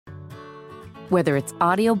Whether it's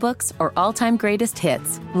audiobooks or all-time greatest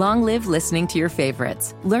hits, long live listening to your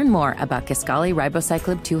favorites. Learn more about Kisqali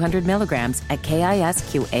Ribociclib 200 milligrams at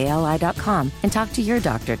KISQALI.com and talk to your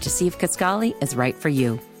doctor to see if Kisqali is right for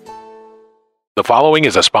you. The following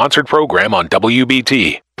is a sponsored program on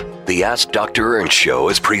WBT. The Ask Dr. Ernst Show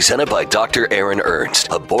is presented by Dr. Aaron Ernst,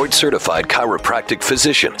 a board-certified chiropractic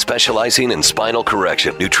physician specializing in spinal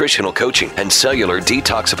correction, nutritional coaching, and cellular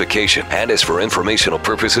detoxification, and is for informational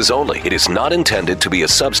purposes only. It is not intended to be a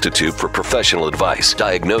substitute for professional advice,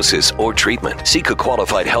 diagnosis, or treatment. Seek a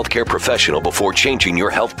qualified healthcare professional before changing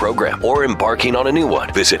your health program or embarking on a new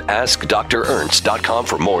one. Visit AskDrErnst.com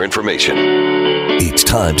for more information. It's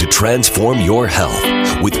time to transform your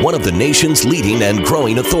health with one of the nation's leading and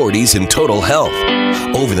growing authorities in total health.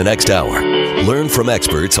 Over the next hour, learn from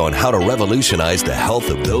experts on how to revolutionize the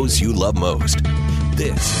health of those you love most.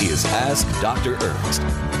 This is Ask Dr. Ernst.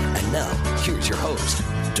 And now, here's your host,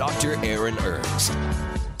 Dr. Aaron Ernst.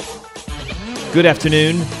 Good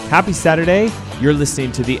afternoon. Happy Saturday. You're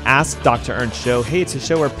listening to the Ask Dr. Ernst Show. Hey, it's a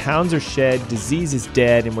show where pounds are shed, disease is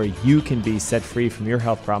dead, and where you can be set free from your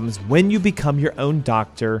health problems when you become your own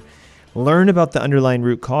doctor. Learn about the underlying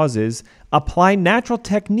root causes, apply natural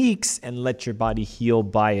techniques, and let your body heal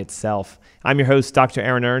by itself. I'm your host, Dr.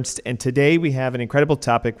 Aaron Ernst, and today we have an incredible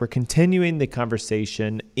topic. We're continuing the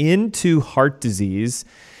conversation into heart disease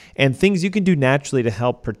and things you can do naturally to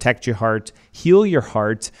help protect your heart, heal your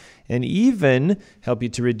heart, and even help you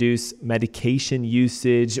to reduce medication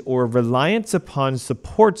usage or reliance upon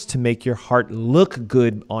supports to make your heart look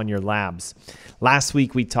good on your labs. Last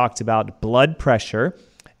week, we talked about blood pressure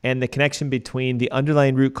and the connection between the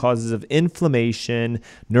underlying root causes of inflammation,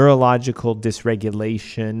 neurological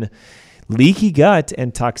dysregulation, leaky gut,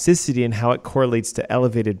 and toxicity, and how it correlates to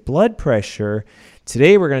elevated blood pressure.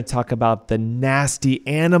 Today, we're going to talk about the nasty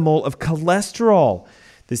animal of cholesterol,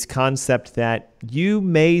 this concept that you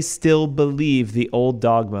may still believe the old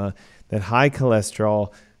dogma that high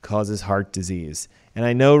cholesterol causes heart disease. And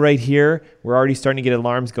I know right here, we're already starting to get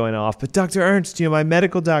alarms going off. But Dr. Ernst, my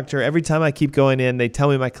medical doctor, every time I keep going in, they tell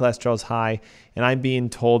me my cholesterol is high. And I'm being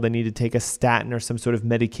told I need to take a statin or some sort of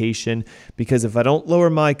medication because if I don't lower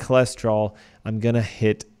my cholesterol, I'm going to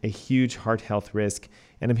hit a huge heart health risk.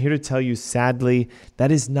 And I'm here to tell you, sadly,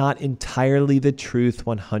 that is not entirely the truth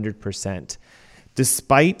 100%.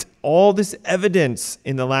 Despite all this evidence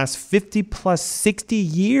in the last 50 plus 60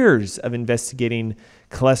 years of investigating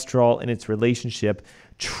cholesterol and its relationship,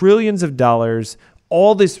 trillions of dollars,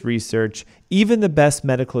 all this research, even the best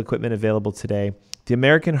medical equipment available today, the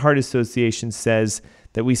American Heart Association says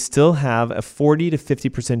that we still have a 40 to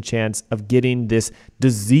 50% chance of getting this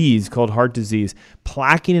disease called heart disease,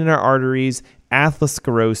 plaquing in our arteries,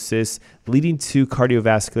 atherosclerosis, leading to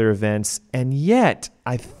cardiovascular events. And yet,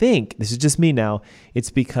 I think, this is just me now,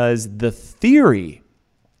 it's because the theory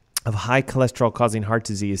of high cholesterol causing heart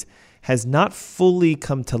disease has not fully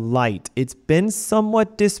come to light. It's been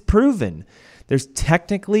somewhat disproven. There's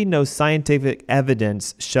technically no scientific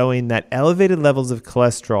evidence showing that elevated levels of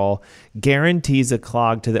cholesterol guarantees a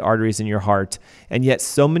clog to the arteries in your heart. And yet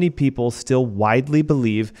so many people still widely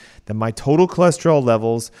believe that my total cholesterol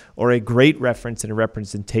levels are a great reference and a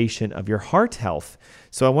representation of your heart health.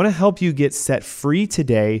 So I want to help you get set free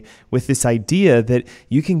today with this idea that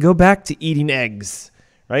you can go back to eating eggs,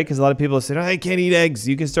 right? Because a lot of people say, I can't eat eggs.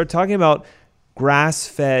 You can start talking about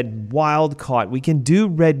grass-fed, wild-caught. We can do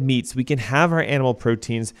red meats. We can have our animal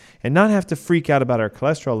proteins and not have to freak out about our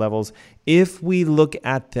cholesterol levels if we look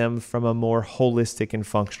at them from a more holistic and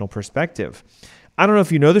functional perspective. I don't know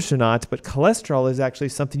if you know this or not, but cholesterol is actually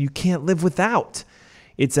something you can't live without.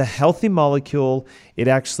 It's a healthy molecule. It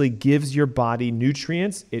actually gives your body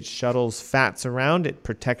nutrients. It shuttles fats around. It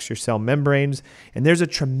protects your cell membranes. And there's a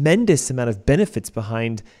tremendous amount of benefits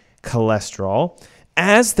behind cholesterol,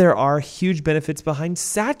 as there are huge benefits behind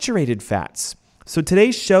saturated fats. So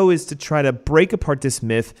today's show is to try to break apart this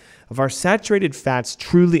myth of are saturated fats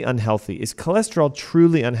truly unhealthy? Is cholesterol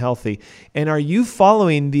truly unhealthy? And are you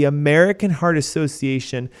following the American Heart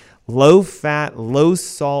Association low fat, low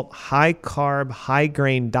salt, high carb, high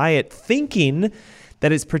grain diet, thinking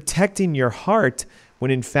that it's protecting your heart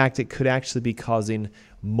when in fact it could actually be causing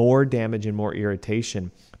more damage and more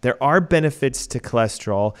irritation? There are benefits to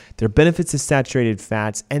cholesterol, there are benefits to saturated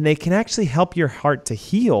fats, and they can actually help your heart to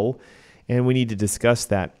heal, and we need to discuss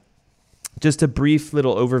that. Just a brief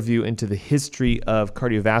little overview into the history of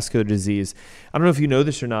cardiovascular disease. I don't know if you know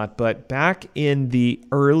this or not, but back in the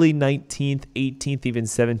early 19th, 18th, even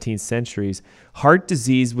 17th centuries, heart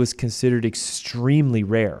disease was considered extremely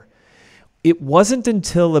rare. It wasn't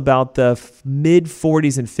until about the mid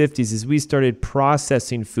 40s and 50s, as we started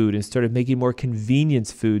processing food and started making more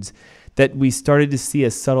convenience foods, that we started to see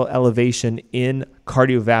a subtle elevation in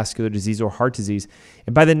cardiovascular disease or heart disease.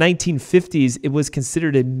 And by the 1950s, it was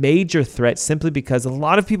considered a major threat simply because a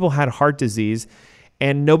lot of people had heart disease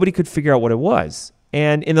and nobody could figure out what it was.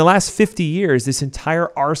 And in the last 50 years, this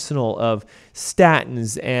entire arsenal of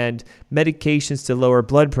statins and medications to lower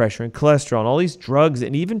blood pressure and cholesterol and all these drugs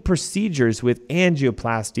and even procedures with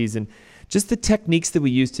angioplasties and just the techniques that we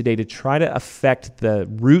use today to try to affect the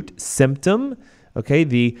root symptom, okay,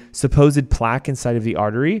 the supposed plaque inside of the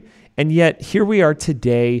artery. And yet here we are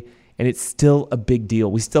today, and it's still a big deal.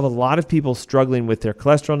 We still have a lot of people struggling with their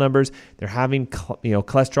cholesterol numbers. They're having,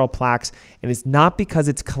 cholesterol plaques, and it's not because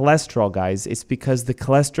it's cholesterol, guys. It's because the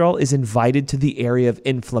cholesterol is invited to the area of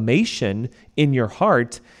inflammation in your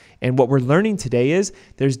heart. And what we're learning today is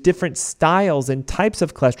there's different styles and types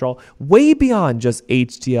of cholesterol way beyond just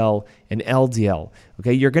HDL and LDL.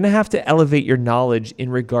 Okay, you're going to have to elevate your knowledge in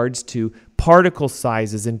regards to particle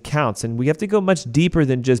sizes and counts, and we have to go much deeper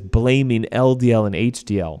than just blaming LDL and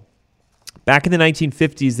HDL. Back in the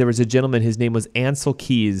 1950s, there was a gentleman, his name was Ancel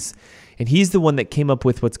Keys, and he's the one that came up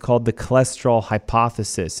with what's called the cholesterol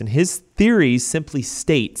hypothesis. And his theory simply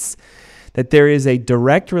states that there is a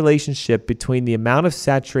direct relationship between the amount of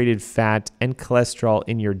saturated fat and cholesterol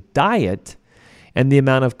in your diet and the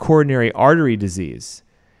amount of coronary artery disease.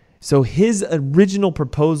 So his original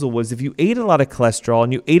proposal was if you ate a lot of cholesterol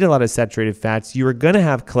and you ate a lot of saturated fats, you were going to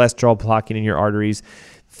have cholesterol blocking in your arteries.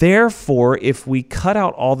 Therefore, if we cut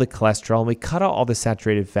out all the cholesterol and we cut out all the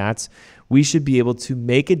saturated fats, we should be able to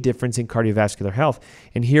make a difference in cardiovascular health.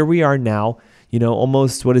 And here we are now,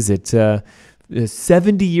 almost,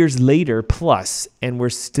 70 years later plus, and we're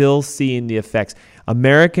still seeing the effects.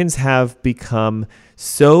 Americans have become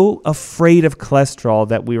so afraid of cholesterol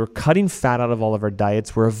that we were cutting fat out of all of our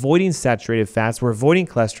diets. We're avoiding saturated fats. We're avoiding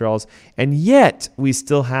cholesterols. And yet we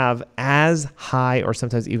still have as high or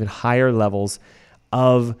sometimes even higher levels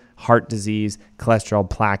of heart disease, cholesterol,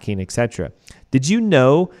 plaquing, etc. Did you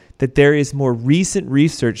know that there is more recent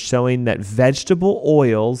research showing that vegetable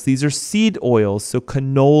oils, these are seed oils, so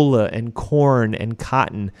canola and corn and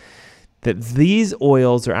cotton, that these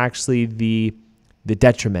oils are actually the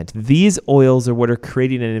detriment. These oils are what are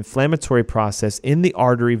creating an inflammatory process in the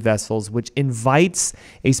artery vessels, which invites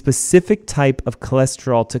a specific type of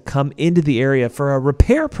cholesterol to come into the area for a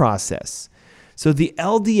repair process. So the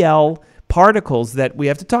LDL particles that we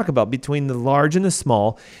have to talk about between the large and the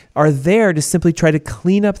small are there to simply try to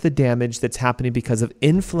clean up the damage that's happening because of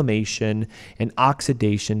inflammation and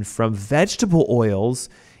oxidation from vegetable oils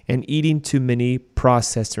and eating too many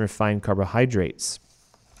processed and refined carbohydrates.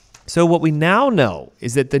 So what we now know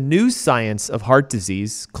is that the new science of heart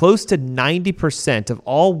disease, close to 90% of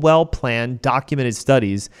all well-planned documented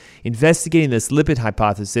studies investigating this lipid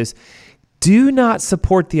hypothesis, do not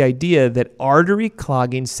support the idea that artery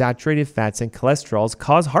clogging saturated fats and cholesterols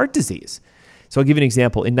cause heart disease. So I'll give you an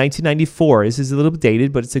example. In 1994, this is a little bit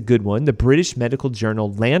dated, but it's a good one, the British medical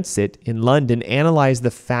journal Lancet in London analyzed the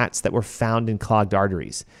fats that were found in clogged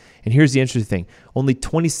arteries. And here's the interesting thing. Only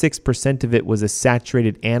 26% of it was a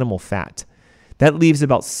saturated animal fat. That leaves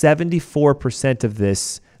about 74% of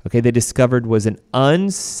this, they discovered was an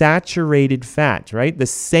unsaturated fat, right? The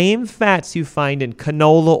same fats you find in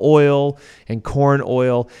canola oil and corn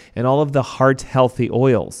oil and all of the heart-healthy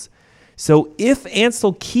oils. So if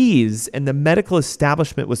Ancel Keys and the medical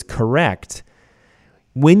establishment was correct,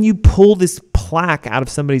 when you pull this plaque out of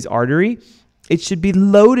somebody's artery, it should be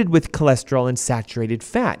loaded with cholesterol and saturated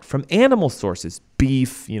fat from animal sources,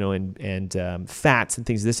 beef, and fats and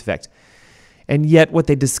things to this effect. And yet what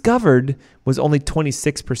they discovered was only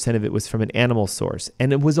 26% of it was from an animal source,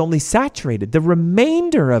 and it was only saturated. The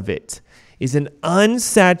remainder of it is an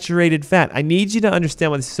unsaturated fat. I need you to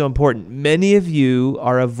understand why this is so important. Many of you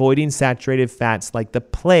are avoiding saturated fats like the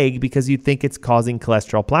plague because you think it's causing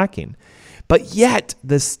cholesterol plaquing. But yet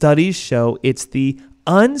the studies show it's the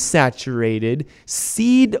unsaturated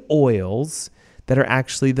seed oils that are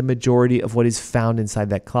actually the majority of what is found inside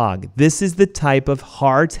that clog. This is the type of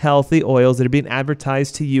heart-healthy oils that are being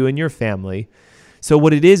advertised to you and your family. So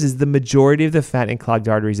what it is the majority of the fat in clogged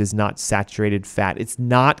arteries is not saturated fat. It's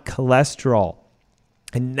not cholesterol.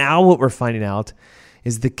 And now what we're finding out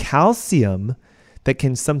is the calcium that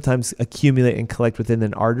can sometimes accumulate and collect within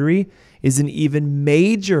an artery is an even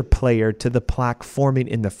major player to the plaque forming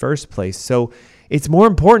in the first place. So it's more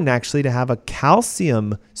important actually to have a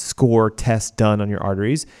calcium score test done on your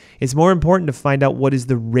arteries. It's more important to find out what is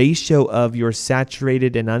the ratio of your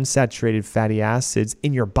saturated and unsaturated fatty acids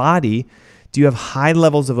in your body. Do you have high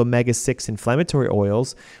levels of omega-6 inflammatory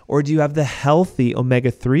oils, or do you have the healthy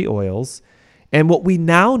omega-3 oils? And what we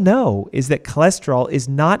now know is that cholesterol is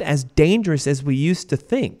not as dangerous as we used to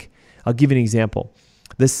think. I'll give you an example.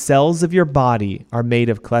 The cells of your body are made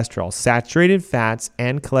of cholesterol. Saturated fats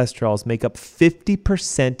and cholesterols make up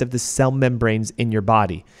 50% of the cell membranes in your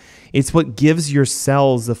body. It's what gives your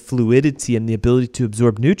cells the fluidity and the ability to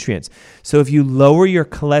absorb nutrients. So if you lower your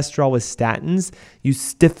cholesterol with statins, you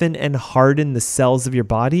stiffen and harden the cells of your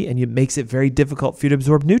body, and it makes it very difficult for you to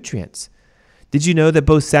absorb nutrients. Did you know that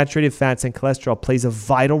both saturated fats and cholesterol plays a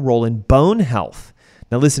vital role in bone health?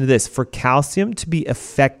 Now listen to this. For calcium to be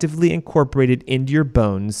effectively incorporated into your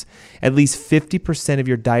bones, at least 50% of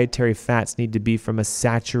your dietary fats need to be from a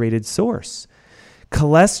saturated source.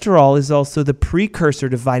 Cholesterol is also the precursor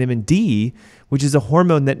to vitamin D, which is a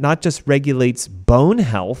hormone that not just regulates bone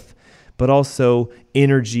health, but also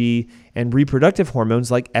energy and reproductive hormones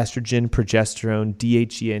like estrogen, progesterone,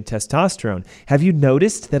 DHEA, and testosterone. Have you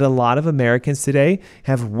noticed that a lot of Americans today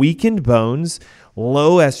have weakened bones,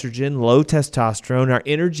 low estrogen, low testosterone? Our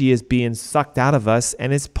energy is being sucked out of us,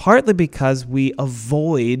 and it's partly because we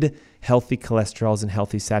avoid healthy cholesterols and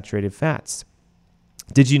healthy saturated fats.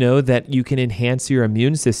 Did you know that you can enhance your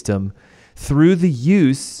immune system through the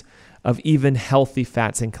use of even healthy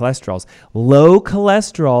fats and cholesterols? Low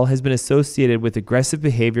cholesterol has been associated with aggressive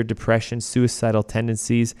behavior, depression, suicidal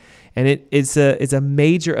tendencies, and it's a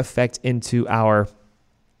major effect into our,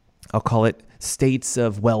 I'll call it, states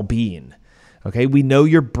of well-being. Okay, we know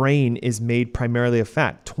your brain is made primarily of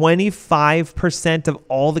fat. 25% of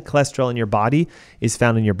all the cholesterol in your body is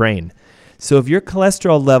found in your brain. So if your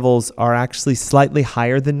cholesterol levels are actually slightly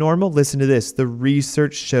higher than normal, listen to this. The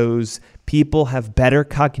research shows people have better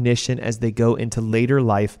cognition as they go into later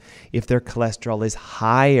life if their cholesterol is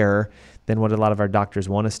higher than what a lot of our doctors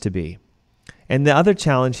want us to be. And the other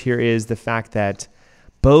challenge here is the fact that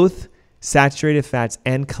both saturated fats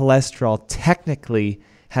and cholesterol technically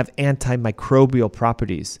have antimicrobial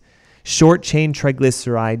properties. Short-chain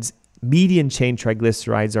triglycerides, medium-chain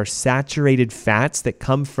triglycerides are saturated fats that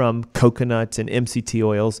come from coconuts and MCT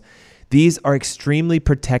oils. These are extremely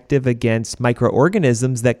protective against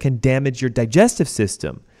microorganisms that can damage your digestive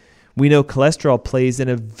system. We know cholesterol plays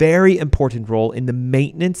a very important role in the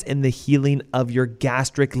maintenance and the healing of your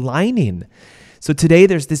gastric lining. So today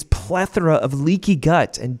there's this plethora of leaky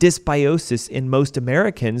gut and dysbiosis in most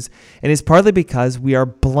Americans, and it's partly because we are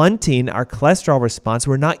blunting our cholesterol response.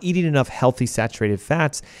 We're not eating enough healthy saturated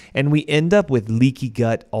fats, and we end up with leaky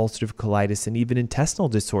gut, ulcerative colitis, and even intestinal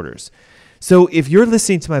disorders. So if you're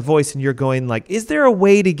listening to my voice and you're going like, is there a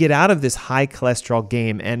way to get out of this high cholesterol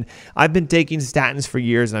game? And I've been taking statins for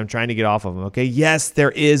years and I'm trying to get off of them. Okay, yes, there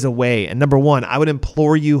is a way. And number one, I would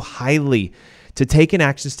implore you highly to take an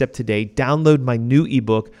action step today. Download my new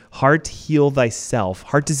ebook, Heart Heal Thyself,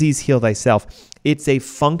 Heart Disease Heal Thyself. It's a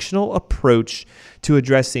functional approach to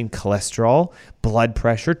addressing cholesterol, blood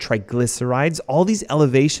pressure, triglycerides, all these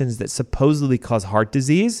elevations that supposedly cause heart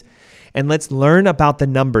disease. And let's learn about the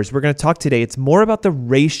numbers. We're going to talk today. It's more about the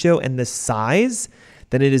ratio and the size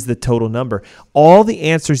than it is the total number. All the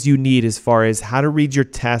answers you need as far as how to read your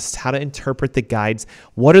test, how to interpret the guides,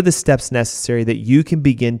 what are the steps necessary that you can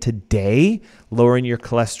begin today lowering your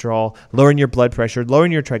cholesterol, lowering your blood pressure,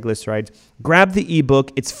 lowering your triglycerides. Grab the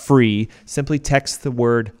ebook. It's free. Simply text the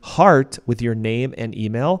word HEART with your name and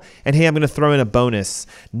email. And hey, I'm going to throw in a bonus.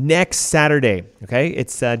 Next Saturday, okay,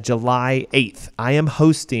 it's July 8th, I am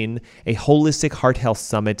hosting a Holistic Heart Health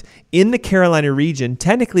Summit in the Carolina region.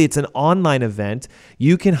 Technically, it's an online event.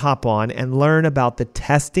 You can hop on and learn about the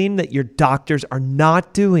testing that your doctors are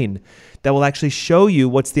not doing that will actually show you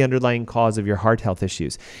what's the underlying cause of your heart health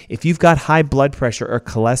issues. If you've got high blood pressure or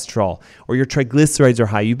cholesterol, or your triglycerides are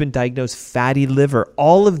high, you've been diagnosed fatty liver,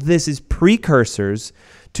 all of this is precursors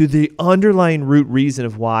to the underlying root reason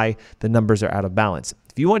of why the numbers are out of balance.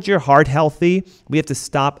 If you want your heart healthy, we have to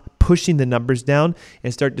stop pushing the numbers down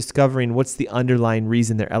and start discovering what's the underlying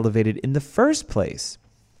reason they're elevated in the first place.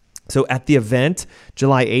 So at the event,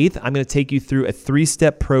 July 8th, I'm going to take you through a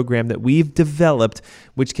 3-step program that we've developed,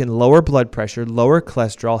 which can lower blood pressure, lower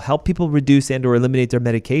cholesterol, help people reduce and or eliminate their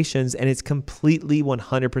medications, and it's completely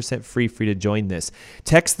 100% free for you to join this.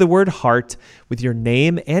 Text the word HEART with your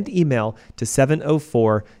name and email to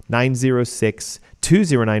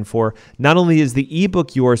 704-906-2094. Not only is the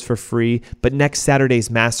ebook yours for free, but next Saturday's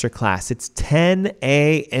masterclass, it's 10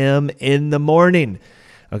 a.m. in the morning.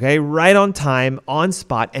 Okay, right on time, on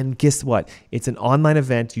spot, and guess what? It's an online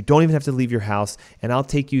event. You don't even have to leave your house, and I'll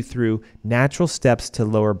take you through natural steps to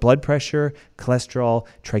lower blood pressure, cholesterol,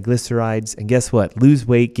 triglycerides, and guess what? Lose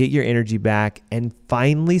weight, get your energy back, and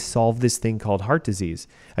finally solve this thing called heart disease.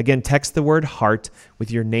 Again, text the word HEART with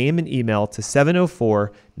your name and email to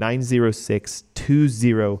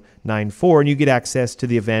 704-906-2094, and you get access to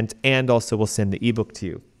the event, and also we'll send the ebook to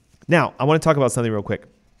you. Now, I want to talk about something real quick.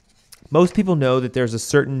 Most people know that there's a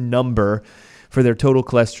certain number for their total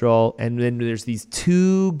cholesterol, and then there's these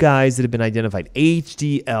two guys that have been identified,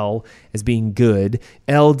 HDL as being good,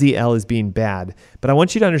 LDL as being bad. But I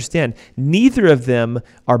want you to understand, neither of them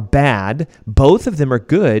are bad, both of them are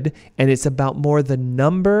good, and it's about more the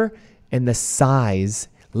number and the size.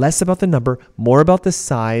 Less about the number, more about the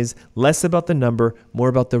size, less about the number, more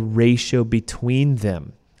about the ratio between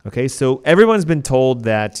them. Okay, so everyone's been told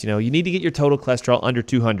that, you need to get your total cholesterol under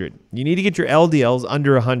 200. You need to get your LDLs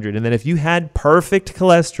under 100. And then if you had perfect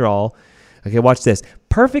cholesterol, okay, watch this.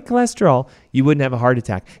 Perfect cholesterol, you wouldn't have a heart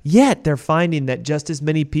attack. Yet they're finding that just as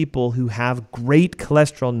many people who have great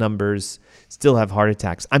cholesterol numbers still have heart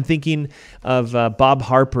attacks. I'm thinking of Bob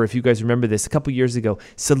Harper, if you guys remember this, a couple years ago,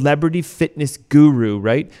 celebrity fitness guru,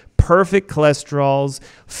 right? Perfect cholesterols,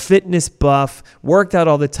 fitness buff, worked out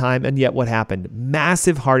all the time, and yet what happened?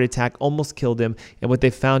 Massive heart attack, almost killed him. And what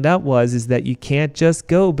they found out is that you can't just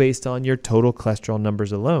go based on your total cholesterol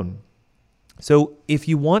numbers alone. So if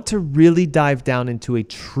you want to really dive down into a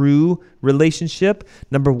true relationship,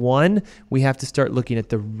 number one, we have to start looking at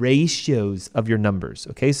the ratios of your numbers.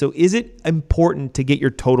 Okay, so is it important to get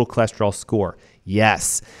your total cholesterol score?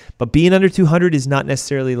 Yes, but being under 200 is not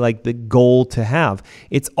necessarily like the goal to have.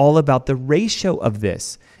 It's all about the ratio of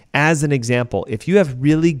this. As an example, if you have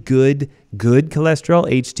really good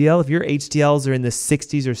cholesterol, HDL, if your HDLs are in the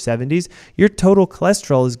 60s or 70s, your total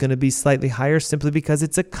cholesterol is going to be slightly higher simply because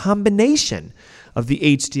it's a combination of the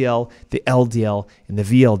HDL, the LDL, and the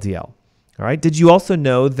VLDL. All right. Did you also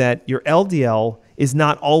know that your LDL is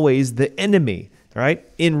not always the enemy? All right.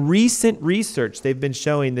 In recent research, they've been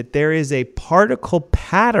showing that there is a particle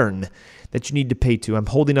pattern that you need to pay to. I'm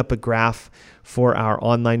holding up a graph for our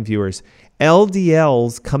online viewers.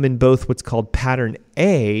 LDLs come in both what's called pattern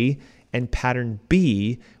A and pattern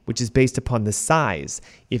B, which is based upon the size.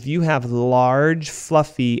 If you have large,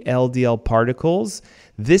 fluffy LDL particles,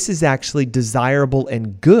 this is actually desirable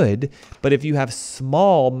and good. But if you have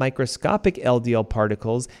small, microscopic LDL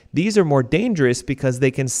particles, these are more dangerous because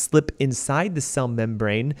they can slip inside the cell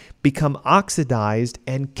membrane, become oxidized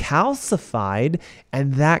and calcified,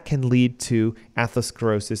 and that can lead to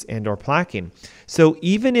atherosclerosis and or plaquing. So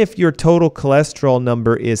even if your total cholesterol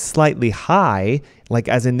number is slightly high, like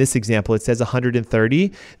as in this example, it says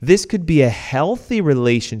 130, this could be a healthy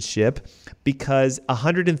relationship because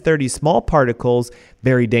 130 small particles,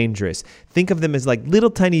 very dangerous. Think of them as like little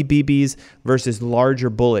tiny BBs versus larger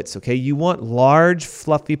bullets, okay? You want large,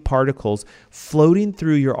 fluffy particles floating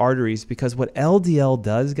through your arteries because what LDL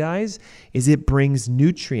does, guys, is it brings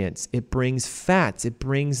nutrients, it brings fats, it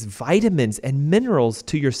brings vitamins and minerals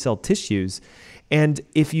to your cell tissues. And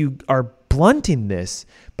if you are blunting this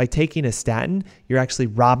by taking a statin, you're actually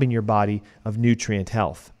robbing your body of nutrient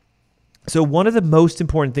health. So one of the most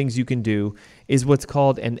important things you can do is what's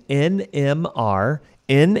called an NMR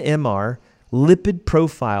lipid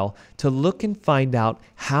profile to look and find out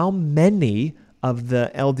how many of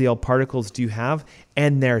the LDL particles do you have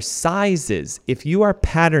and their sizes. If you are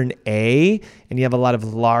pattern A and you have a lot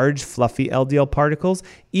of large, fluffy LDL particles,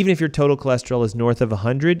 even if your total cholesterol is north of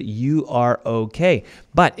 100, you are okay.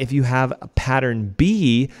 But if you have a pattern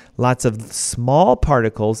B, lots of small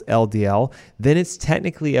particles, LDL, then it's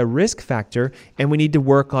technically a risk factor, and we need to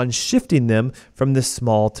work on shifting them from the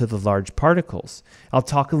small to the large particles. I'll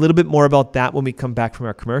talk a little bit more about that when we come back from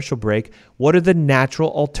our commercial break. What are the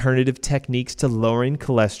natural alternative techniques to lowering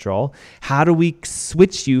cholesterol? How do we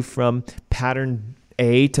switch you from pattern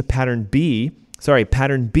A to pattern B?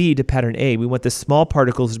 Pattern B to pattern A. We want the small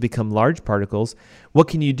particles to become large particles. What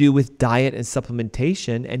can you do with diet and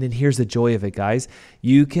supplementation? And then here's the joy of it, guys.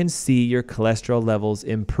 You can see your cholesterol levels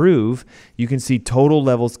improve. You can see total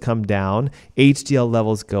levels come down. HDL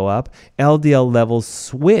levels go up. LDL levels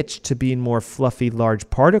switch to being more fluffy, large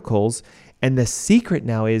particles. And the secret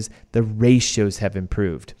now is the ratios have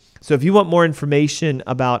improved. So if you want more information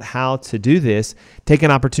about how to do this, take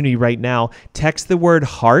an opportunity right now. Text the word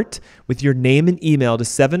HEART with your name and email to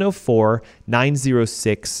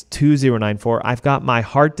 704-906-2094. I've got my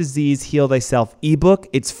Heart Disease Heal Thyself ebook.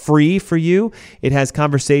 It's free for you. It has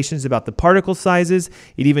conversations about the particle sizes.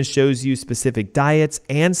 It even shows you specific diets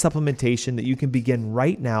and supplementation that you can begin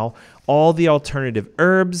right now. All the alternative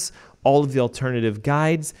herbs, all of the alternative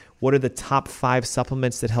guides. What are the top 5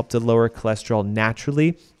 supplements that help to lower cholesterol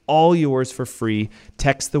naturally? All yours for free.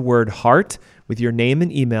 Text the word HEART with your name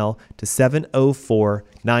and email to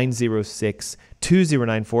 704-906-2094.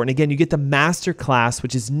 2094. And again, you get the master class,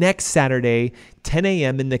 which is next Saturday, 10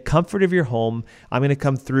 a.m. in the comfort of your home. I'm going to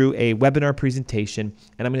come through a webinar presentation,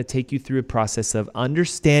 and I'm going to take you through a process of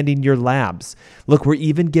understanding your labs. Look, we're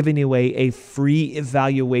even giving away a free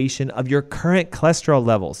evaluation of your current cholesterol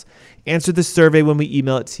levels. Answer the survey when we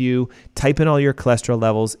email it to you, type in all your cholesterol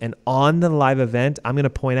levels, and on the live event, I'm going to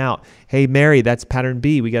point out, hey, Mary, that's pattern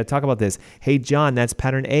B. We got to talk about this. Hey, John, that's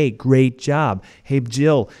pattern A. Great job. Hey,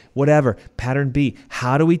 Jill, whatever, pattern B.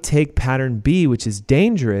 How do we take pattern B, which is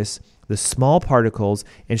dangerous, the small particles,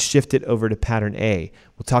 and shift it over to pattern A?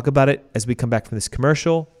 We'll talk about it as we come back from this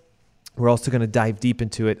commercial. We're also going to dive deep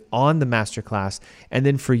into it on the masterclass. And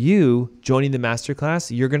then for you joining the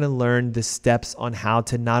masterclass, you're going to learn the steps on how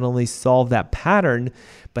to not only solve that pattern,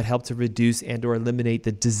 but help to reduce and or eliminate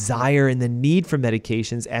the desire and the need for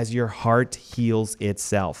medications as your heart heals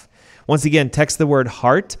itself. Once again, text the word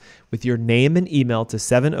HEART with your name and email to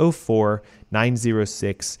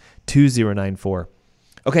 704-906-2094.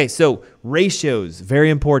 Okay, so ratios, very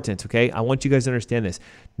important, okay? I want you guys to understand this.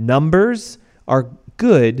 Numbers are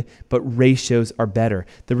good, but ratios are better.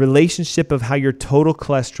 The relationship of how your total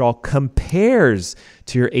cholesterol compares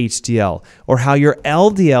to your HDL or how your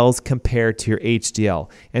LDLs compare to your HDL.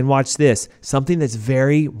 And watch this, something that's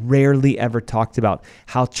very rarely ever talked about,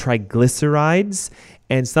 how triglycerides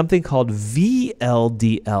and something called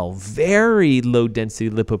VLDL, very low density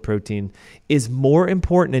lipoprotein, is more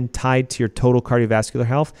important and tied to your total cardiovascular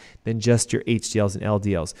health than just your HDLs and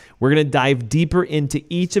LDLs. We're going to dive deeper into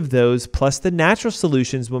each of those, plus the natural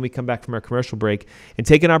solutions when we come back from our commercial break. And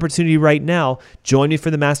take an opportunity right now, join me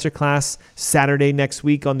for the masterclass Saturday next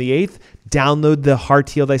week on the 8th. Download the Heart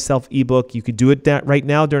Heal Thyself ebook. You could do it right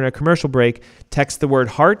now during our commercial break. Text the word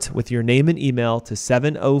HEART with your name and email to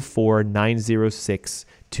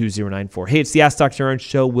 704-906-2094. Hey, it's the Ask Dr. Ernst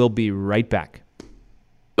Show. We'll be right back.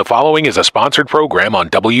 The following is a sponsored program on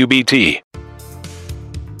WBT.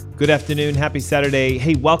 Good afternoon. Happy Saturday.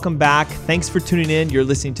 Hey, welcome back. Thanks for tuning in. You're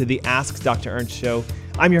listening to the Ask Dr. Ernst Show.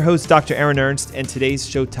 I'm your host, Dr. Aaron Ernst, and today's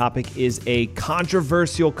show topic is a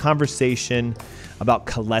controversial conversation about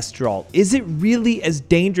cholesterol. Is it really as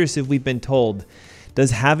dangerous as we've been told?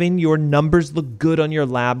 Does having your numbers look good on your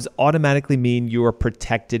labs automatically mean you are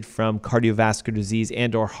protected from cardiovascular disease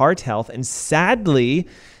and or heart health? And sadly,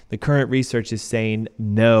 the current research is saying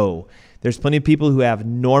no. There's plenty of people who have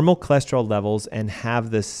normal cholesterol levels and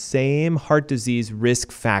have the same heart disease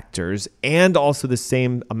risk factors and also the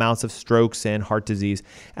same amounts of strokes and heart disease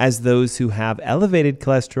as those who have elevated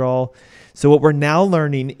cholesterol. So what we're now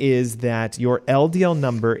learning is that your LDL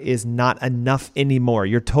number is not enough anymore.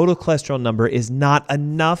 Your total cholesterol number is not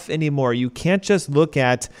enough anymore. You can't just look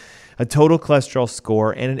at a total cholesterol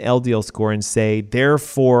score and an LDL score and say,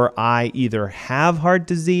 therefore, I either have heart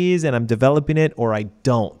disease and I'm developing it or I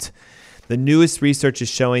don't. The newest research is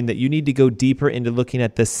showing that you need to go deeper into looking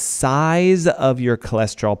at the size of your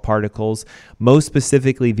cholesterol particles, most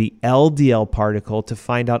specifically the LDL particle, to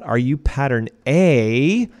find out, are you pattern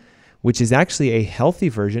A, which is actually a healthy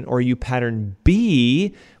version, or are you pattern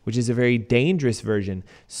B, which is a very dangerous version?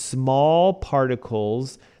 Small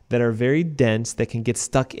particles that are very dense, that can get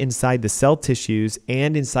stuck inside the cell tissues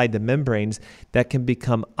and inside the membranes, that can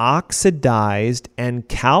become oxidized and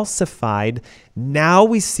calcified. Now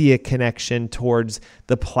we see a connection towards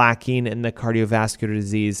the plaquing and the cardiovascular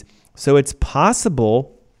disease. So it's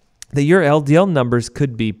possible that your LDL numbers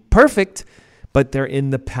could be perfect, but they're in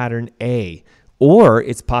the pattern A. Or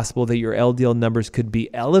it's possible that your LDL numbers could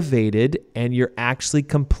be elevated and you're actually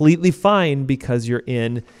completely fine because you're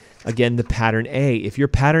in, again, the pattern A. If you're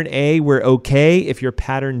pattern A, we're okay. If you're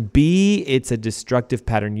pattern B, it's a destructive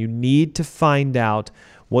pattern. You need to find out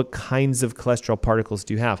what kinds of cholesterol particles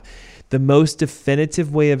do you have. The most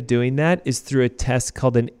definitive way of doing that is through a test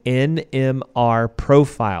called an NMR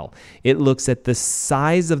profile. It looks at the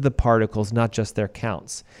size of the particles, not just their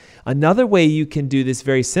counts. Another way you can do this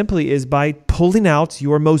very simply is by pulling out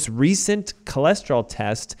your most recent cholesterol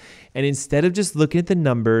test, and instead of just looking at the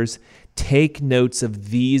numbers, take notes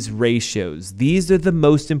of these ratios. These are the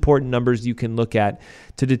most important numbers you can look at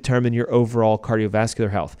to determine your overall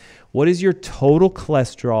cardiovascular health. What is your total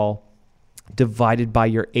cholesterol divided by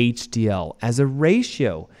your HDL as a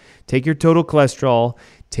ratio? Take your total cholesterol,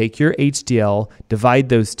 take your HDL, divide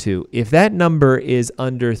those two. If that number is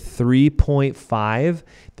under 3.5,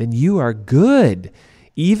 then you are good.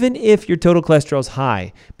 Even if your total cholesterol is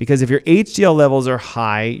high, because if your HDL levels are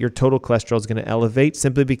high, your total cholesterol is going to elevate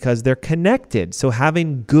simply because they're connected. So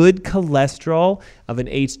having good cholesterol of an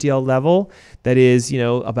HDL level that is,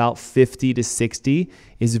 about 50 to 60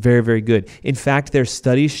 is very, very good. In fact, there's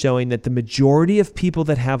studies showing that the majority of people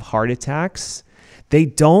that have heart attacks, they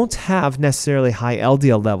don't have necessarily high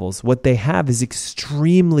LDL levels. What they have is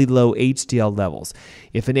extremely low HDL levels.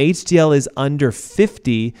 If an HDL is under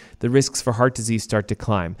 50, the risks for heart disease start to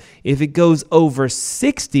climb. If it goes over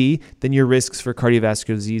 60, then your risks for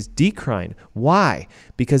cardiovascular disease decline. Why?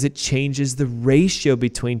 Because it changes the ratio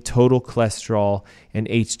between total cholesterol and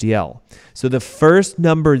HDL. So the first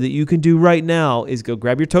number that you can do right now is go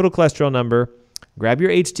grab your total cholesterol number, grab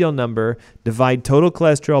your HDL number, divide total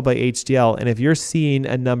cholesterol by HDL, and if you're seeing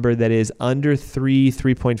a number that is under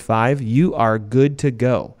 3.5, you are good to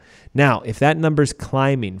go. Now, if that number's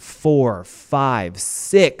climbing 4, 5,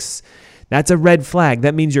 6, that's a red flag.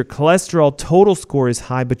 That means your cholesterol total score is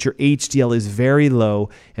high, but your HDL is very low.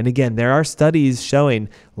 And again, there are studies showing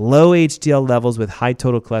low HDL levels with high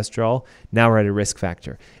total cholesterol. Now we're at a risk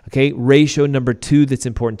factor. Okay, ratio number 2 that's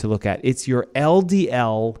important to look at. It's your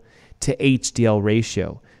LDL to HDL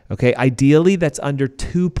ratio. Okay, ideally that's under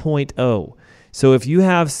 2.0. So if you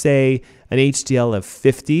have, say, an HDL of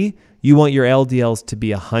 50, you want your LDLs to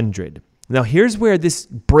be 100. Now here's where this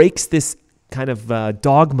breaks this kind of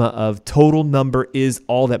dogma of total number is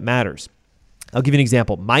all that matters. I'll give you an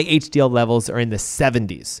example. My HDL levels are in the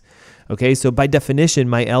 70s. Okay, so by definition,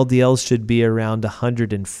 my LDLs should be around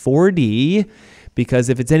 140 because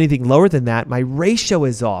if it's anything lower than that, my ratio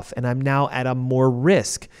is off and I'm now at a more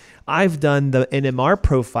risk. I've done the NMR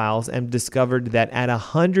profiles and discovered that at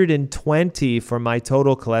 120 for my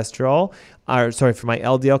total cholesterol, for my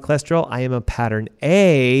LDL cholesterol, I am a pattern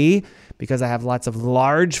A because I have lots of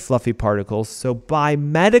large fluffy particles. So by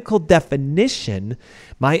medical definition,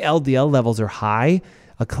 my LDL levels are high.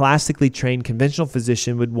 A classically trained conventional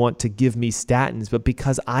physician would want to give me statins, but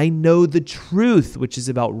because I know the truth, which is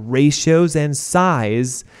about ratios and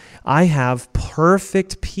size, I have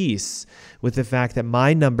perfect peace with the fact that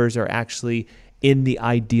my numbers are actually in the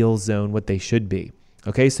ideal zone, what they should be.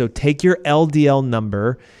 Okay, so take your LDL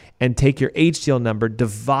number and take your HDL number,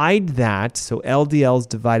 divide that, so LDLs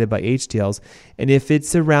divided by HDLs, and if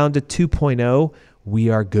it's around a 2.0, we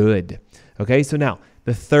are good. Okay, so now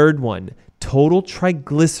the third one, total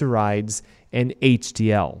triglycerides and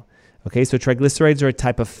HDL. Okay, so triglycerides are a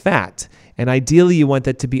type of fat, and ideally you want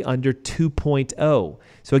that to be under 2.0.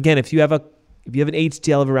 So again, if you have an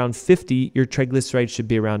HDL of around 50, your triglycerides should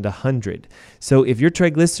be around 100. So if your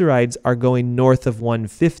triglycerides are going north of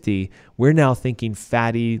 150, we're now thinking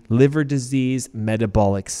fatty liver disease,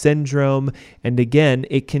 metabolic syndrome, and again,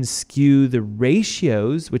 it can skew the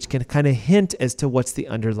ratios, which can kind of hint as to what's the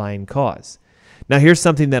underlying cause. Now, here's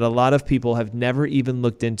something that a lot of people have never even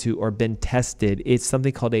looked into or been tested. It's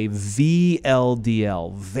something called a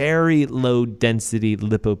VLDL, very low density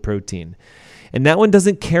lipoprotein. And that one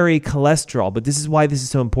doesn't carry cholesterol, but this is why this is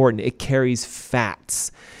so important. It carries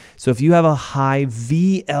fats. So if you have a high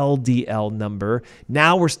VLDL number,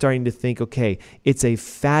 now we're starting to think, okay, it's a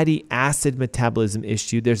fatty acid metabolism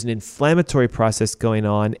issue. There's an inflammatory process going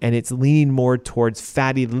on, and it's leaning more towards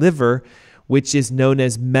fatty liver, which is known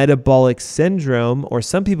as metabolic syndrome, or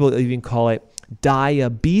some people even call it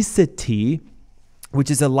diabesity,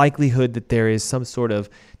 which is a likelihood that there is some sort of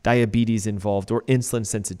diabetes involved or insulin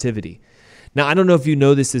sensitivity. Now, I don't know if you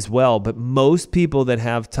know this as well, but most people that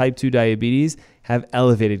have type 2 diabetes have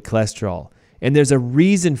elevated cholesterol. And there's a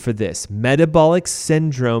reason for this. Metabolic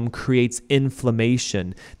syndrome creates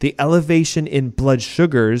inflammation. The elevation in blood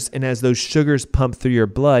sugars, and as those sugars pump through your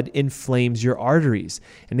blood, inflames your arteries.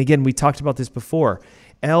 And again, we talked about this before.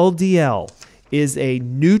 LDL is a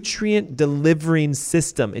nutrient delivering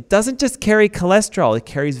system. It doesn't just carry cholesterol, it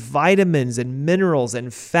carries vitamins and minerals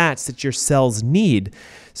and fats that your cells need.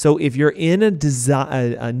 So if you're in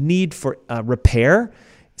a need for repair,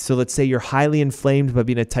 so let's say you're highly inflamed by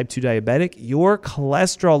being a type 2 diabetic, your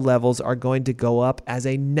cholesterol levels are going to go up as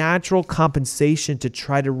a natural compensation to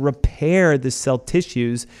try to repair the cell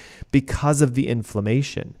tissues because of the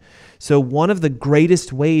inflammation. So one of the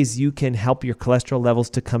greatest ways you can help your cholesterol levels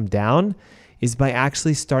to come down is by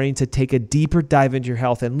actually starting to take a deeper dive into your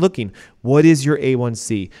health and looking, what is your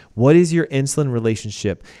A1C? What is your insulin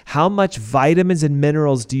relationship? How much vitamins and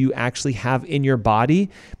minerals do you actually have in your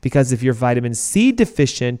body? Because if you're vitamin C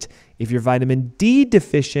deficient, if you're vitamin D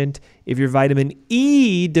deficient, if you're vitamin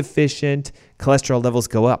E deficient, cholesterol levels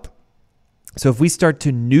go up. So if we start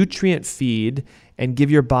to nutrient feed and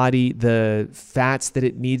give your body the fats that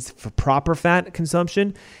it needs for proper fat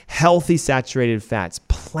consumption, healthy saturated fats,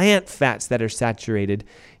 plant fats that are saturated,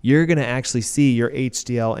 you're going to actually see your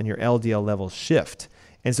HDL and your LDL levels shift.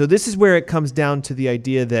 And so this is where it comes down to the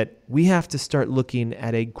idea that we have to start looking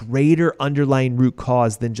at a greater underlying root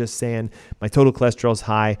cause than just saying, my total cholesterol is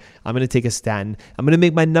high, I'm going to take a statin, I'm going to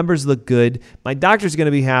make my numbers look good, my doctor's going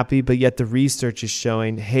to be happy, but yet the research is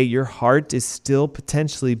showing, hey, your heart is still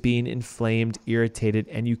potentially being inflamed, irritated,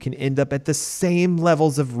 and you can end up at the same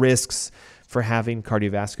levels of risks for having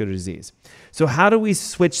cardiovascular disease. So how do we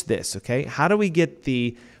switch this, okay? How do we get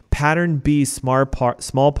the pattern B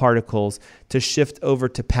small particles to shift over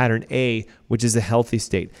to pattern A, which is a healthy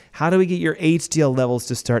state? How do we get your HDL levels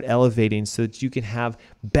to start elevating so that you can have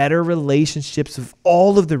better relationships of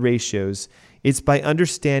all of the ratios? It's by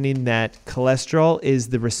understanding that cholesterol is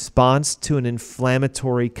the response to an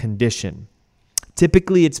inflammatory condition.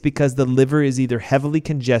 Typically, it's because the liver is either heavily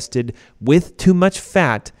congested with too much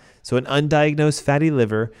fat, so an undiagnosed fatty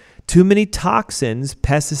liver, too many toxins,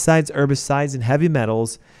 pesticides, herbicides, and heavy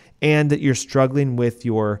metals, and that you're struggling with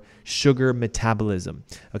your sugar metabolism.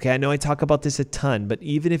 Okay, I know I talk about this a ton, but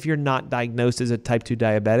even if you're not diagnosed as a type 2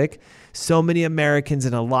 diabetic, so many Americans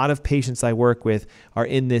and a lot of patients I work with are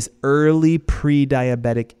in this early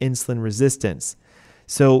pre-diabetic insulin resistance.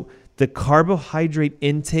 So the carbohydrate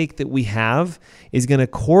intake that we have is going to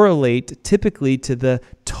correlate typically to the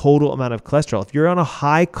total amount of cholesterol. If you're on a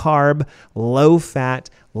high carb, low fat,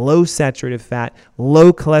 low saturated fat,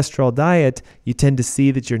 low cholesterol diet, you tend to see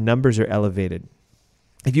that your numbers are elevated.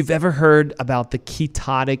 If you've ever heard about the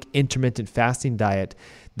ketotic intermittent fasting diet,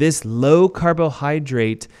 this low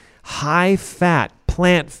carbohydrate, high fat,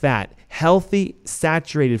 plant fat, healthy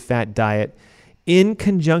saturated fat diet in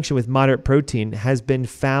conjunction with moderate protein has been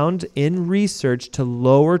found in research to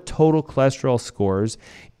lower total cholesterol scores,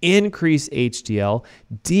 increase HDL,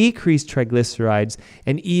 decrease triglycerides,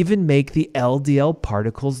 and even make the LDL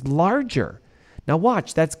particles larger. Now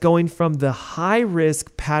watch, that's going from the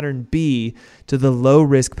high-risk pattern B to the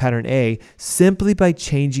low-risk pattern A simply by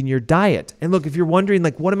changing your diet. And look, if you're wondering,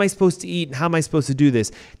 like, what am I supposed to eat and how am I supposed to do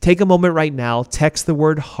this? Take a moment right now, text the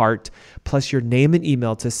word HEART plus your name and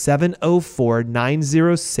email to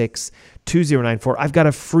 704-906-2094. I've got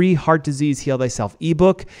a free Heart Disease Heal Thyself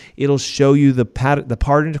ebook. It'll show you the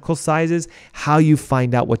particle sizes, how you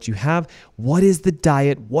find out what you have, what is the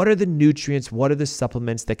diet, what are the nutrients, what are the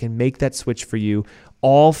supplements that can make that switch for you,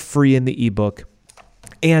 all free in the ebook.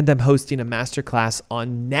 And I'm hosting a masterclass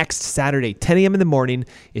on next Saturday, 10 a.m. in the morning.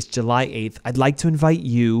 It's July 8th. I'd like to invite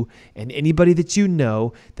you and anybody that you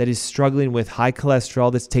know that is struggling with high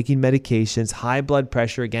cholesterol, that's taking medications, high blood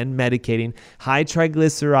pressure, again, medicating, high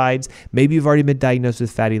triglycerides. Maybe you've already been diagnosed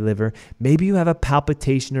with fatty liver. Maybe you have a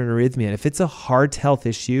palpitation or an arrhythmia. And if it's a heart health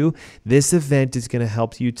issue, this event is going to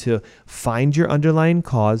help you to find your underlying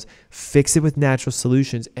cause, fix it with natural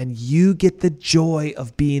solutions, and you get the joy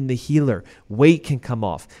of being the healer. Weight can come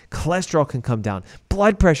off. Cholesterol can come down.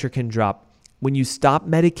 Blood pressure can drop when you stop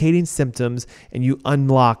medicating symptoms and you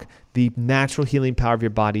unlock the natural healing power of your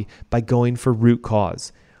body by going for root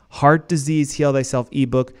cause. Heart Disease Heal Thyself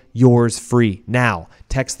ebook, yours free. Now,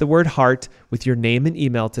 text the word HEART with your name and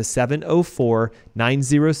email to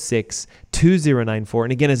 704-906-2094.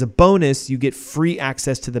 And again, as a bonus, you get free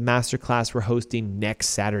access to the masterclass we're hosting next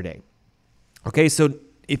Saturday. Okay, so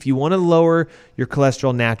if you want to lower your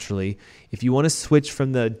cholesterol naturally, if you want to switch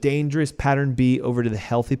from the dangerous pattern B over to the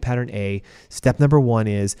healthy pattern A, step number one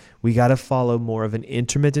is we got to follow more of an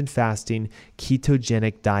intermittent fasting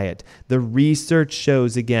ketogenic diet. The research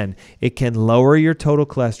shows, again, it can lower your total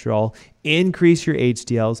cholesterol, increase your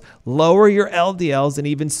HDLs, lower your LDLs, and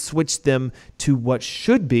even switch them to what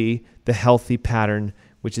should be the healthy pattern,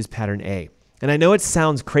 which is pattern A. And I know it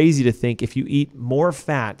sounds crazy to think if you eat more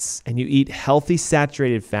fats and you eat healthy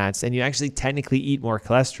saturated fats and you actually technically eat more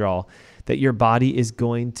cholesterol, that your body is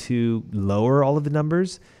going to lower all of the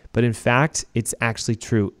numbers. But in fact, it's actually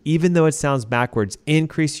true. Even though it sounds backwards,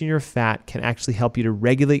 increasing your fat can actually help you to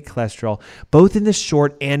regulate cholesterol, both in the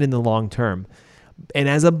short and in the long term. And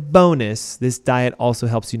as a bonus, this diet also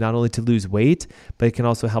helps you not only to lose weight, but it can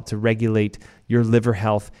also help to regulate your liver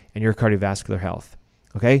health and your cardiovascular health.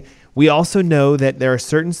 Okay. We also know that there are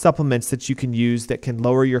certain supplements that you can use that can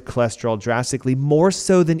lower your cholesterol drastically, more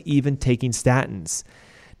so than even taking statins.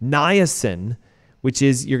 Niacin, which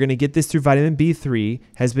is, you're going to get this through vitamin B3,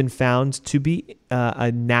 has been found to be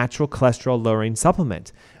a natural cholesterol lowering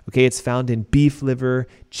supplement. Okay. It's found in beef liver,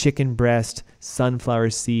 chicken breast, sunflower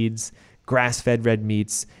seeds, grass-fed red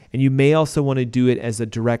meats, and you may also want to do it as a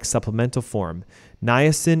direct supplemental form.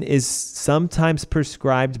 Niacin is sometimes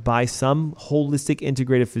prescribed by some holistic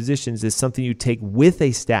integrative physicians as something you take with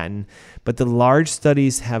a statin, but the large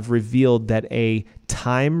studies have revealed that a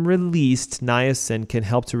time-released niacin can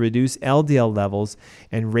help to reduce LDL levels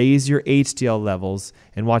and raise your HDL levels.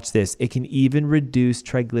 And watch this, it can even reduce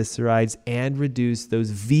triglycerides and reduce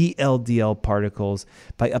those VLDL particles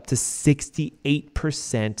by up to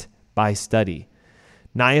 68% by study.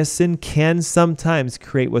 Niacin can sometimes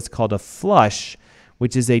create what's called a flush,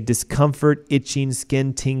 which is a discomfort, itching,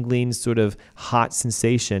 skin tingling, sort of hot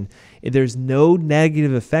sensation. There's no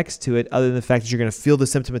negative effects to it other than the fact that you're going to feel the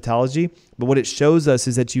symptomatology. But what it shows us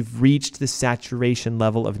is that you've reached the saturation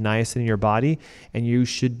level of niacin in your body, and you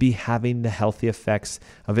should be having the healthy effects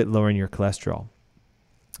of it lowering your cholesterol.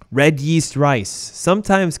 Red yeast rice,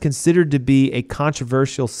 sometimes considered to be a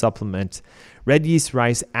controversial supplement. Red yeast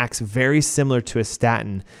rice acts very similar to a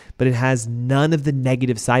statin, but it has none of the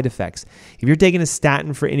negative side effects. If you're taking a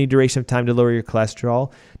statin for any duration of time to lower your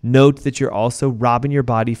cholesterol, note that you're also robbing your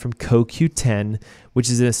body from CoQ10, which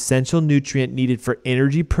is an essential nutrient needed for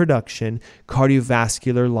energy production,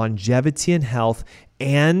 cardiovascular longevity and health,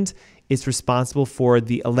 and it's responsible for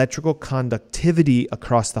the electrical conductivity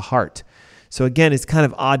across the heart. So again, it's kind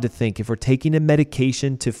of odd to think if we're taking a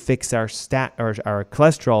medication to fix our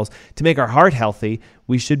cholesterols to make our heart healthy,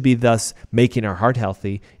 we should be thus making our heart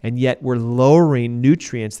healthy, and yet we're lowering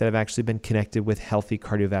nutrients that have actually been connected with healthy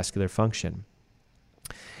cardiovascular function.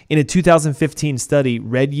 In a 2015 study,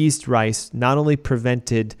 red yeast rice not only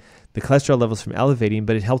prevented the cholesterol levels from elevating,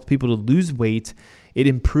 but it helped people to lose weight. It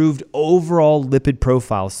improved overall lipid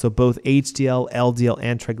profiles, so both HDL, LDL,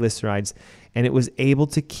 and triglycerides, and it was able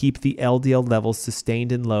to keep the LDL levels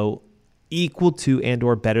sustained and low, equal to and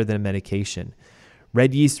or better than a medication.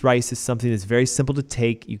 Red yeast rice is something that's very simple to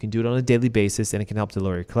take. You can do it on a daily basis, and it can help to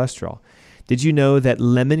lower your cholesterol. Did you know that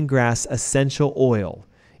lemongrass essential oil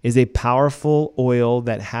is a powerful oil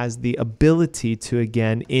that has the ability to,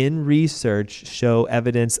 again, in research, show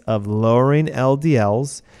evidence of lowering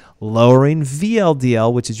LDLs, lowering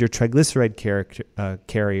VLDL, which is your triglyceride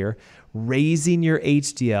carrier, raising your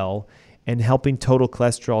HDL, and helping total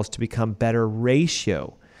cholesterols to become better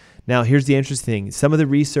ratio. Now, here's the interesting thing. Some of the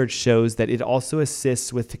research shows that it also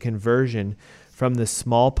assists with the conversion from the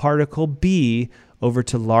small particle B over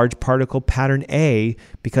to large particle pattern A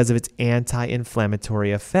because of its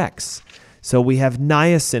anti-inflammatory effects. So we have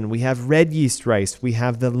niacin, we have red yeast rice, we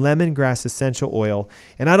have the lemongrass essential oil.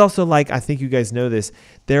 And I'd also I think you guys know this,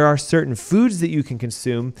 there are certain foods that you can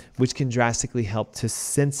consume which can drastically help to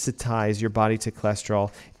sensitize your body to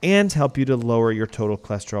cholesterol and help you to lower your total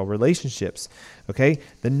cholesterol relationships. Okay?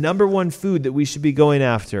 The number one food that we should be going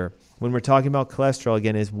after when we're talking about cholesterol,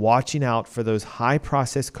 again, is watching out for those high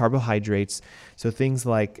processed carbohydrates. So things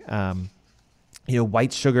like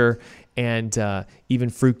white sugar and even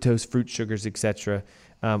fructose, fruit sugars, etc.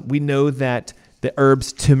 We know that the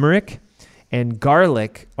herbs turmeric and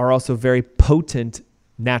garlic are also very potent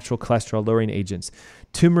natural cholesterol lowering agents.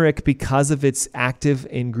 Turmeric, because of its active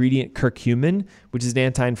ingredient curcumin, which is an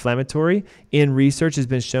anti-inflammatory, in research has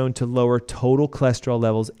been shown to lower total cholesterol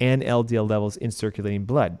levels and LDL levels in circulating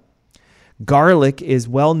blood. Garlic is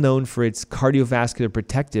well known for its cardiovascular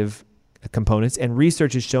protective components, and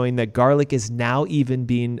research is showing that garlic is now even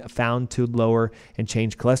being found to lower and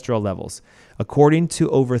change cholesterol levels. According to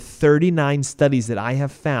over 39 studies that I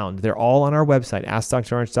have found, they're all on our website,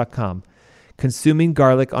 AskDrOrange.com, consuming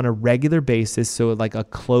garlic on a regular basis, so like a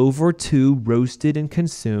clove or two roasted and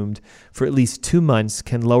consumed for at least 2 months,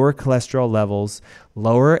 can lower cholesterol levels,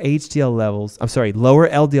 lower LDL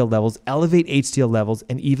levels, elevate HDL levels,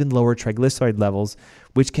 and even lower triglyceride levels,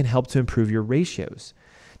 which can help to improve your ratios.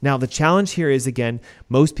 Now, the challenge here is, again,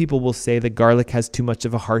 most people will say that garlic has too much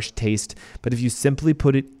of a harsh taste, but if you simply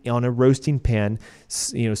put it on a roasting pan,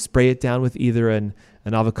 spray it down with either an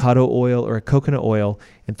avocado oil or a coconut oil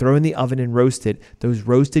and throw in the oven and roast it, those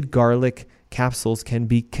roasted garlic capsules can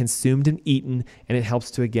be consumed and eaten, and it helps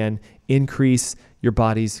to, again, increase your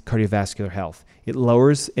body's cardiovascular health. It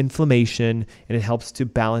lowers inflammation, and it helps to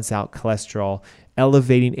balance out cholesterol,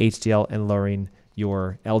 elevating HDL and lowering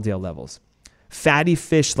your LDL levels. Fatty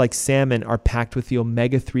fish like salmon are packed with the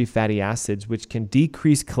omega-3 fatty acids, which can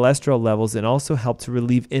decrease cholesterol levels and also help to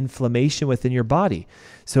relieve inflammation within your body.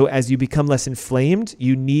 So as you become less inflamed,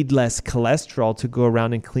 you need less cholesterol to go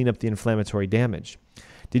around and clean up the inflammatory damage.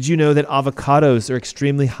 Did you know that avocados are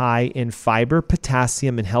extremely high in fiber,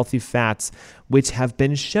 potassium, and healthy fats, which have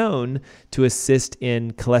been shown to assist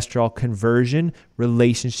in cholesterol conversion,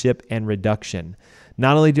 relationship, and reduction?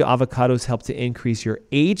 Not only do avocados help to increase your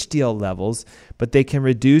HDL levels, but they can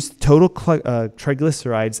reduce total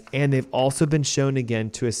triglycerides, and they've also been shown again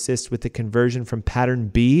to assist with the conversion from pattern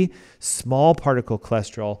B, small particle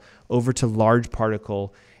cholesterol, over to large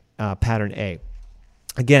particle pattern A.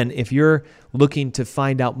 Again, if you're looking to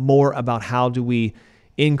find out more about how do we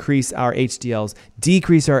increase our HDLs,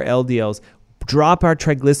 decrease our LDLs, drop our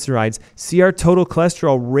triglycerides, see our total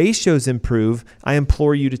cholesterol ratios improve, I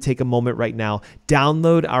implore you to take a moment right now.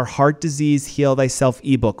 Download our Heart Disease Heal Thyself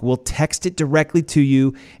ebook. We'll text it directly to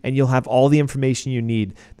you, and you'll have all the information you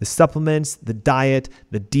need. The supplements, the diet,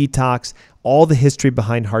 the detox, all the history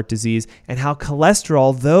behind heart disease, and how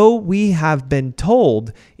cholesterol, though we have been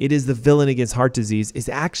told it is the villain against heart disease, is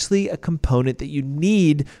actually a component that you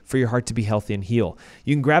need for your heart to be healthy and heal.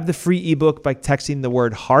 You can grab the free ebook by texting the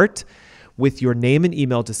word HEART with your name and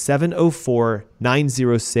email to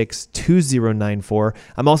 704-906-2094.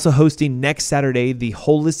 I'm also hosting next Saturday the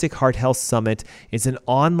Holistic Heart Health Summit. It's an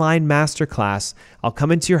online masterclass. I'll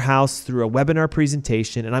come into your house through a webinar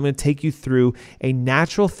presentation, and I'm going to take you through a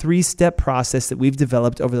natural 3-step process that we've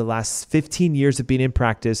developed over the last 15 years of being in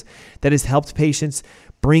practice that has helped patients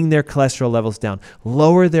bring their cholesterol levels down,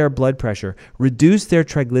 lower their blood pressure, reduce their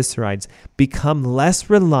triglycerides, become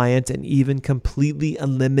less reliant, and even completely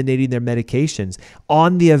eliminating their medications.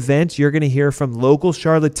 On the event, you're going to hear from local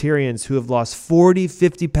Charlottesville who have lost 40,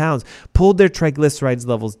 50 pounds, pulled their triglycerides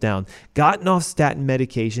levels down, gotten off statin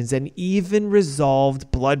medications, and even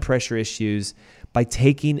resolved blood pressure issues by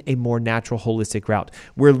taking a more natural, holistic route.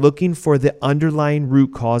 We're looking for the underlying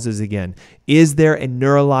root causes again. Is there a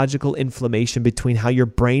neurological inflammation between how your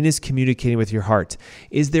brain is communicating with your heart?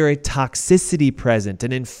 Is there a toxicity present,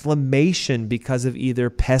 an inflammation because of either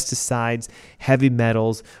pesticides, heavy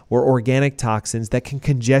metals, or organic toxins that can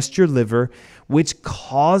congest your liver, which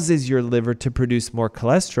causes your liver to produce more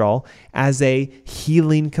cholesterol as a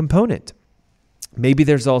healing component? Maybe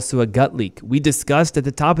there's also a gut leak. We discussed at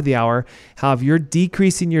the top of the hour how if you're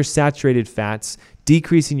decreasing your saturated fats,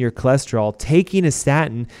 decreasing your cholesterol, taking a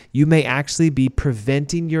statin, you may actually be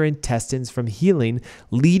preventing your intestines from healing,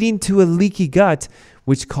 leading to a leaky gut,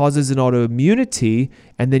 which causes an autoimmunity,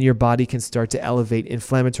 and then your body can start to elevate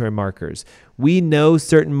inflammatory markers. We know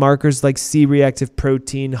certain markers like C-reactive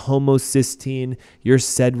protein, homocysteine, your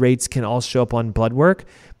SED rates can all show up on blood work,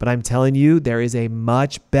 but I'm telling you, there is a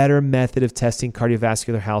much better method of testing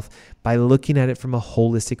cardiovascular health by looking at it from a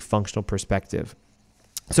holistic functional perspective.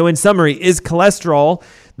 So in summary, is cholesterol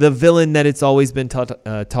the villain that it's always been taught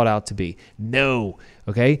out to be? No.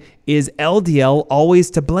 Okay. Is LDL always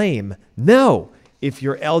to blame? No. If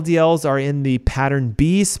your LDLs are in the pattern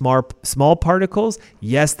B, small particles,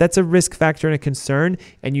 yes, that's a risk factor and a concern,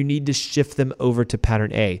 and you need to shift them over to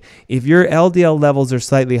pattern A. If your LDL levels are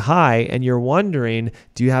slightly high and you're wondering,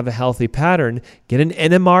 do you have a healthy pattern? Get an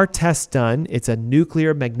NMR test done. It's a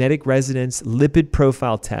nuclear magnetic resonance lipid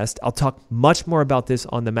profile test. I'll talk much more about this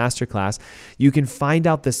on the masterclass. You can find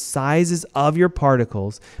out the sizes of your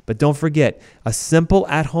particles, but don't forget a simple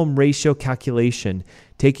at-home ratio calculation.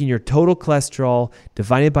 Taking your total cholesterol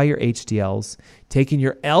divided by your HDLs, taking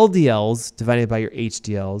your LDLs divided by your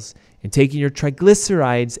HDLs, and taking your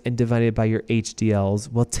triglycerides and divided by your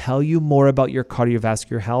HDLs will tell you more about your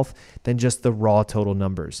cardiovascular health than just the raw total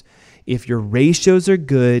numbers. If your ratios are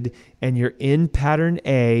good and you're in pattern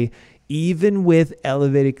A, even with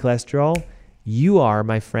elevated cholesterol, you are,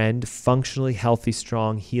 my friend, functionally healthy,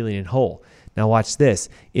 strong, healing, and whole. Now watch this.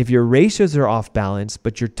 If your ratios are off balance,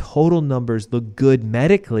 but your total numbers look good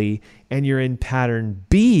medically and you're in pattern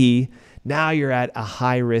B, now you're at a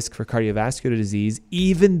high risk for cardiovascular disease,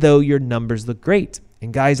 even though your numbers look great.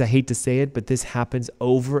 And guys, I hate to say it, but this happens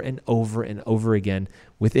over and over and over again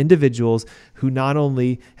with individuals who not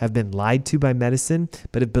only have been lied to by medicine,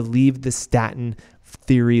 but have believed the statin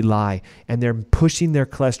theory lie. And they're pushing their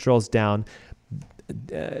cholesterols down,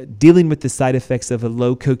 dealing with the side effects of a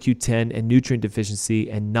low CoQ10 and nutrient deficiency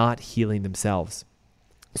and not healing themselves.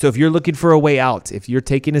 So if you're looking for a way out, if you're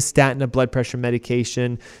taking a statin, a blood pressure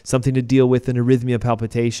medication, something to deal with an arrhythmia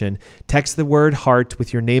palpitation, text the word HEART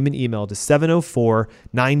with your name and email to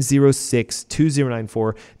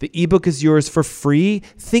 704-906-2094. The ebook is yours for free.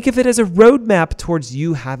 Think of it as a roadmap towards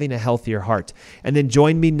you having a healthier heart. And then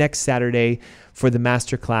join me next Saturday for the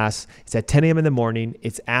masterclass. It's at 10 a.m. in the morning.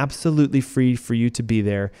 It's absolutely free for you to be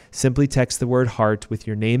there. Simply text the word HEART with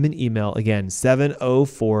your name and email. Again,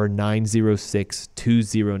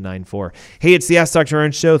 704-906-2094. Hey, it's the Ask Dr.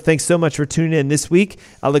 Ernst Show. Thanks so much for tuning in this week.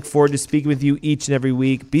 I look forward to speaking with you each and every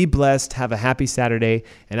week. Be blessed. Have a happy Saturday.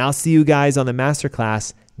 And I'll see you guys on the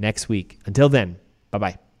masterclass next week. Until then,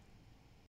 bye-bye.